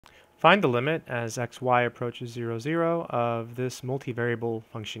Find the limit as xy approaches 0, 0 of this multivariable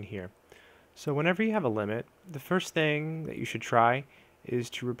function here. So whenever you have a limit, the first thing that you should try is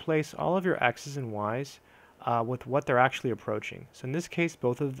to replace all of your x's and y's with what they're actually approaching. So in this case,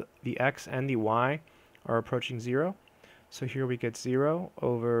 both of the x and the y are approaching 0. So here we get 0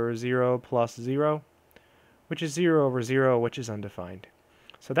 over 0 plus 0, which is 0 over 0, which is undefined.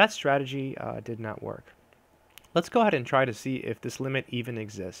 So that strategy did not work. Let's go ahead and try to see if this limit even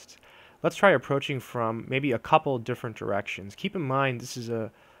exists. Let's try approaching from maybe a couple different directions. Keep in mind this is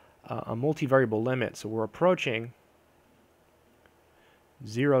a multivariable limit, so we're approaching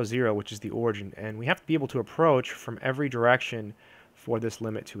 0, 0, which is the origin, and we have to be able to approach from every direction for this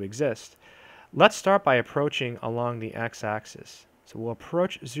limit to exist. Let's start by approaching along the x-axis. So we'll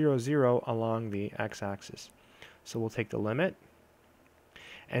approach 0, 0 along the x-axis. So we'll take the limit.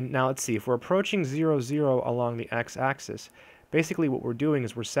 And now let's see, if we're approaching 0, 0 along the x-axis, basically what we're doing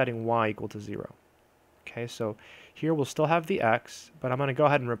is we're setting y equal to 0. Okay, so here we'll still have the x, but I'm going to go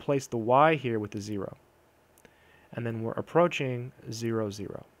ahead and replace the y here with the 0. And then we're approaching 0,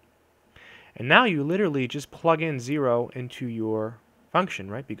 0. And now you literally just plug in 0 into your function,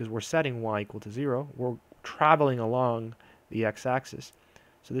 right? Because we're setting y equal to 0. We're traveling along the x-axis.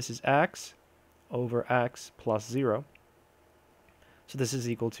 So this is x over x plus 0. So this is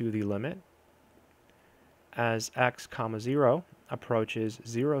equal to the limit as x comma 0 approaches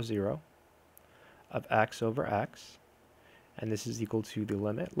 0, 0 of x over x. And this is equal to the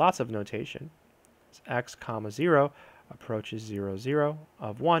limit, lots of notation, as x comma 0 approaches 0, 0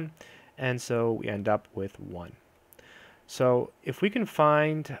 of 1. And so we end up with 1. So if we can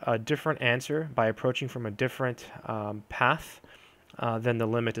find a different answer by approaching from a different path, then the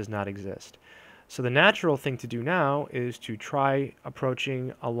limit does not exist. So the natural thing to do now is to try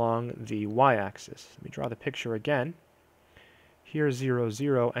approaching along the y-axis. Let me draw the picture again. Here's 0,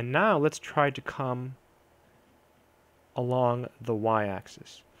 0, and now let's try to come along the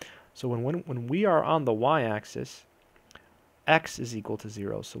y-axis. So when we are on the y-axis, x is equal to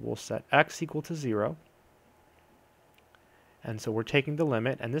 0. So we'll set x equal to 0. And so we're taking the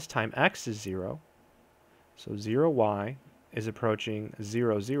limit, and this time x is 0. So 0y is approaching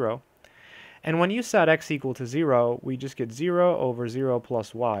 0, 0. And when you set x equal to 0, we just get 0 over 0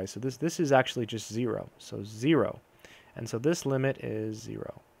 plus y. So this is actually just 0. So 0. And so this limit is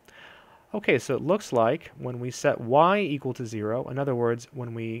 0. Okay, so it looks like when we set y equal to 0, in other words,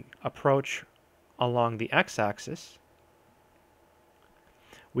 when we approach along the x-axis,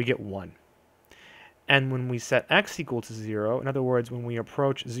 we get 1. And when we set x equal to 0, in other words, when we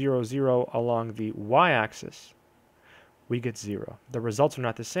approach 0, 0 along the y-axis, we get 0. The results are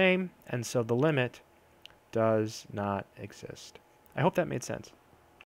not the same, and so the limit does not exist. I hope that made sense.